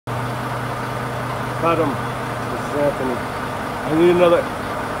Got him. This is Anthony. I need another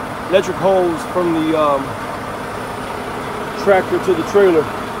electric hose from the tractor to the trailer.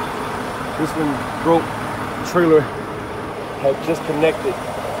 This one broke. The trailer had just connected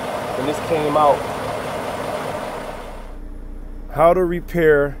and this came out. How to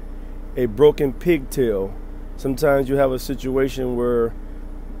repair a broken pigtail. Sometimes you have a situation where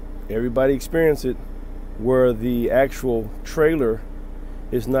everybody experiences it, where the actual trailer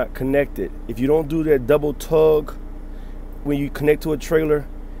is not connected. If you don't do that double tug when you connect to a trailer,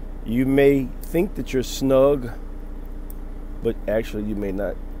 you may think that you're snug, but actually you may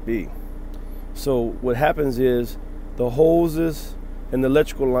not be. So what happens is the hoses and the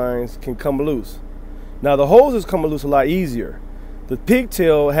electrical lines can come loose. Now the hoses come loose a lot easier. The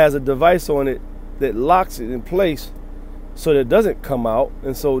pigtail has a device on it that locks it in place so that it doesn't come out,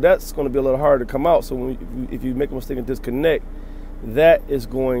 and so that's going to be a little harder to come out. So if you make a mistake and disconnect, that is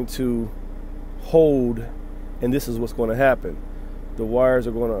going to hold, and this is what's going to happen. The wires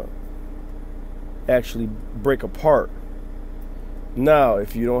are going to actually break apart. Now,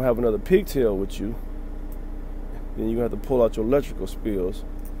 if you don't have another pigtail with you, then you're going to have to pull out your electrical spills,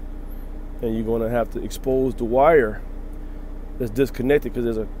 and you're going to have to expose the wire that's disconnected because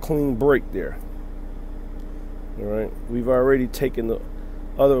there's a clean break there. All right, we've already taken the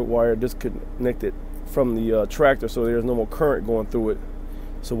other wire disconnected from the tractor, so there's no more current going through it.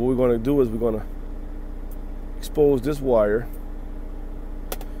 So what we're going to do is we're going to expose this wire,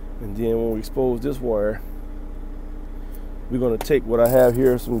 and then when we expose this wire, we're going to take what I have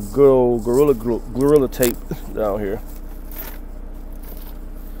here, some good old Gorilla tape down here,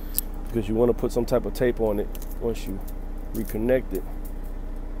 because you want to put some type of tape on it once you reconnect it,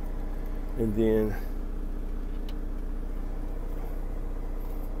 and then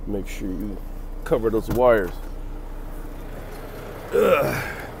make sure you cover those wires.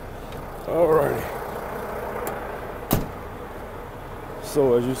 Alrighty.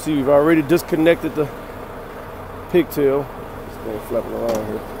 So as you see, we've already disconnected the pigtail. It's going flapping around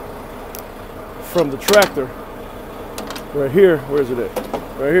here from the tractor. Right here, where is it at?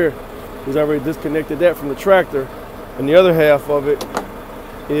 Right here. We've already disconnected that from the tractor, and the other half of it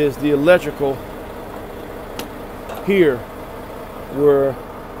is the electrical here, where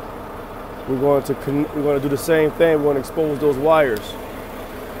we're going to do the same thing. We're going to expose those wires.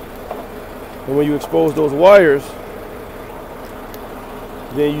 And when you expose those wires,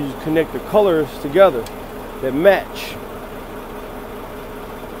 then you connect the colors together that match.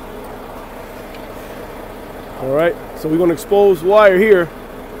 All right, so we're going to expose wire here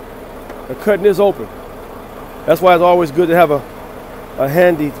and cutting this open. That's why it's always good to have a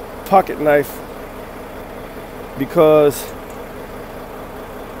handy pocket knife, because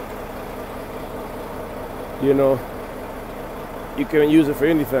you know, you can use it for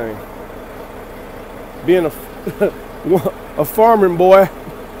anything. Being a farming boy,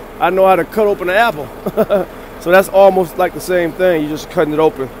 I know how to cut open an apple. So that's almost like the same thing. You're just cutting it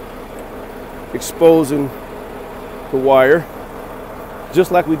open, exposing the wire,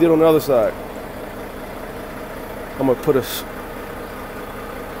 just like we did on the other side. I'm gonna put a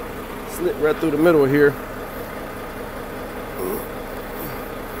slit right through the middle here.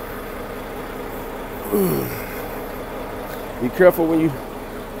 Be careful when you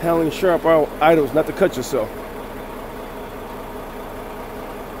handling sharp items not to cut yourself.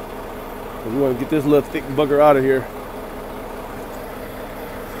 We want to get this little thick bugger out of here.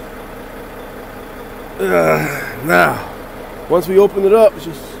 Now, once we open it up,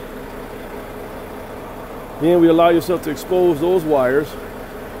 then we allow yourself to expose those wires,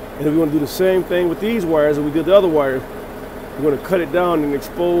 and then we're going to do the same thing with these wires that we did the other wires. We're going to cut it down and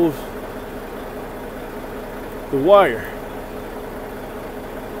expose the wire.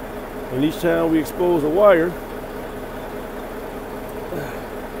 And each time we expose a wire,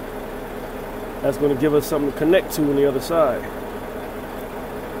 that's going to give us something to connect to on the other side.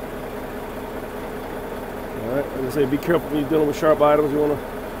 All right, like I say, be careful when you're dealing with sharp items. You want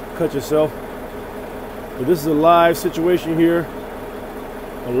to cut yourself. But this is a live situation here,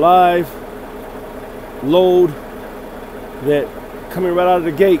 a live load that coming right out of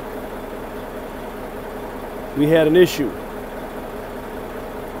the gate, we had an issue.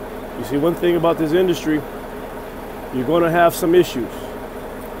 You see, one thing about this industry, you're going to have some issues.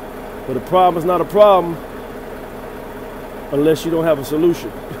 But a problem is not a problem unless you don't have a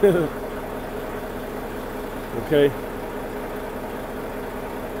solution. Okay?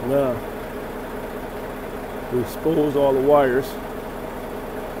 Now, we exposed all the wires.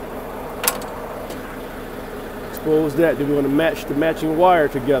 Expose that, then we're going to match the matching wire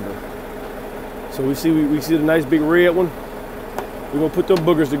together. So we see the nice big red one. We're going to put them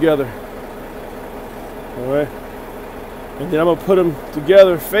boogers together. All right. And then I'm gonna put them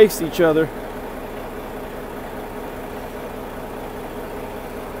together, face each other.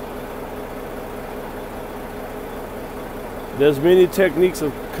 There's many techniques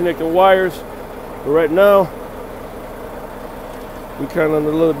of connecting wires, but right now we kind of under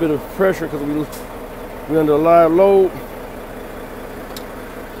a little bit of pressure because we're under a live load.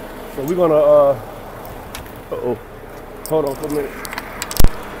 So we're gonna hold on for a minute.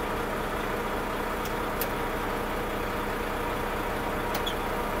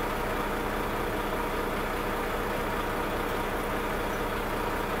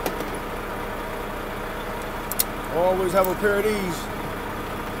 Always have a pair of these.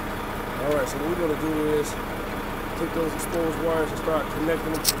 Alright, so what we're going to do is take those exposed wires and start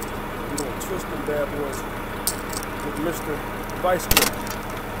connecting them. We're going to twist them bad boys with Mr. Vice Grip.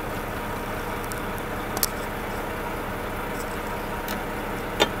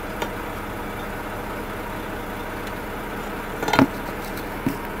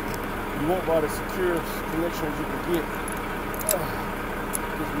 You want about as secure connection as you can get.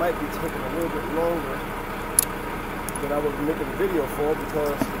 This might be taking a little bit longer that I was making a video for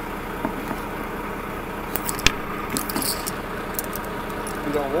because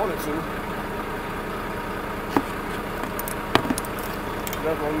we don't want it to.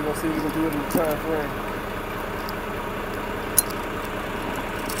 That's why we're gonna see if we can do it in the time frame.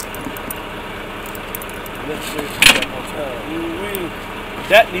 Let's see if we got more time.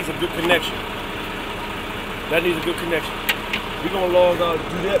 That needs a good connection. That needs a good connection. We're gonna log out to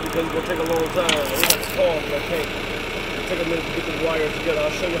do that because it's gonna take a long time. We have to pause, but I can't. Take a minute to get the wires together.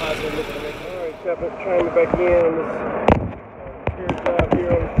 I'll show you how it's going to look in the next. Alright, Captain, trying to back in on this repair job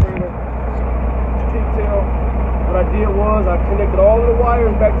here on the trailer. Pigtail. What I did was I connected all of the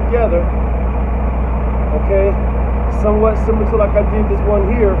wires back together. Okay, somewhat similar to like I did this one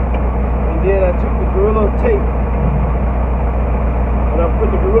here. And then I took the Gorilla tape and I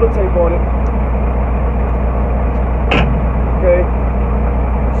put the Gorilla tape on it. Okay,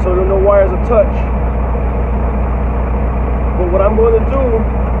 so there are no wires are touched. But what I'm going to do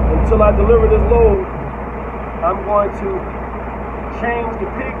until I deliver this load, I'm going to change the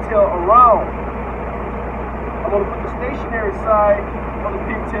pigtail around. I'm going to put the stationary side of the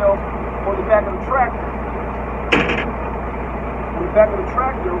pigtail on the back of the tractor. On the back of the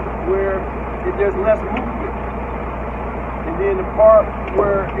tractor where there's less movement. And then the part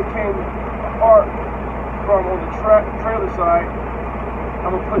where it came apart from on the trailer side,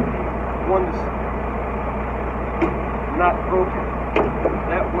 I'm going to put the one that's not broken.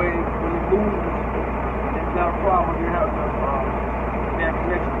 That way, when you move, it's not a problem if you're having a bad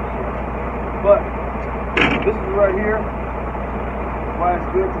connection. But this is right here why it's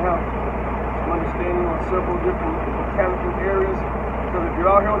good to have some understanding on several different mechanical areas. Because if you're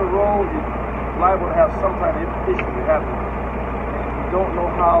out here on the road, you're liable to have some kind of issue that happens. And if you don't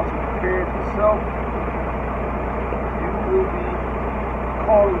know how to prepare it yourself, you will be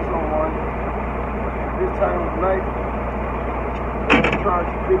calling someone at this time of night. Charge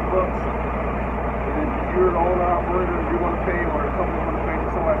you big bucks, and if you're the owner operator, you're going to pay, or the company's going to pay,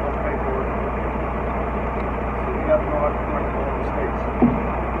 somebody's going to pay for it. So you have to know how to correct your own mistakes.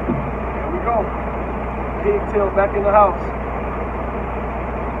 There we go. Pigtail back in the house.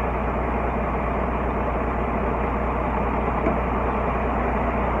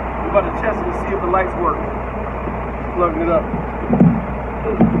 We're about to test it and see if the lights work. Plugging it up.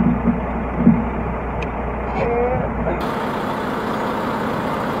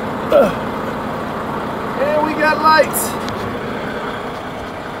 And we got lights.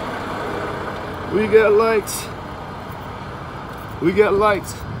 We got lights. We got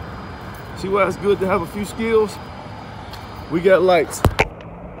lights. See why it's good to have a few skills? We got lights.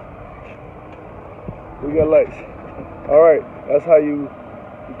 We got lights. All right, that's how you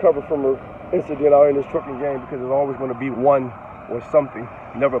recover from an incident out in this trucking game, because there's always going to be one or something.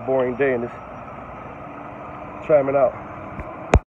 Never a boring day in this. Try it out.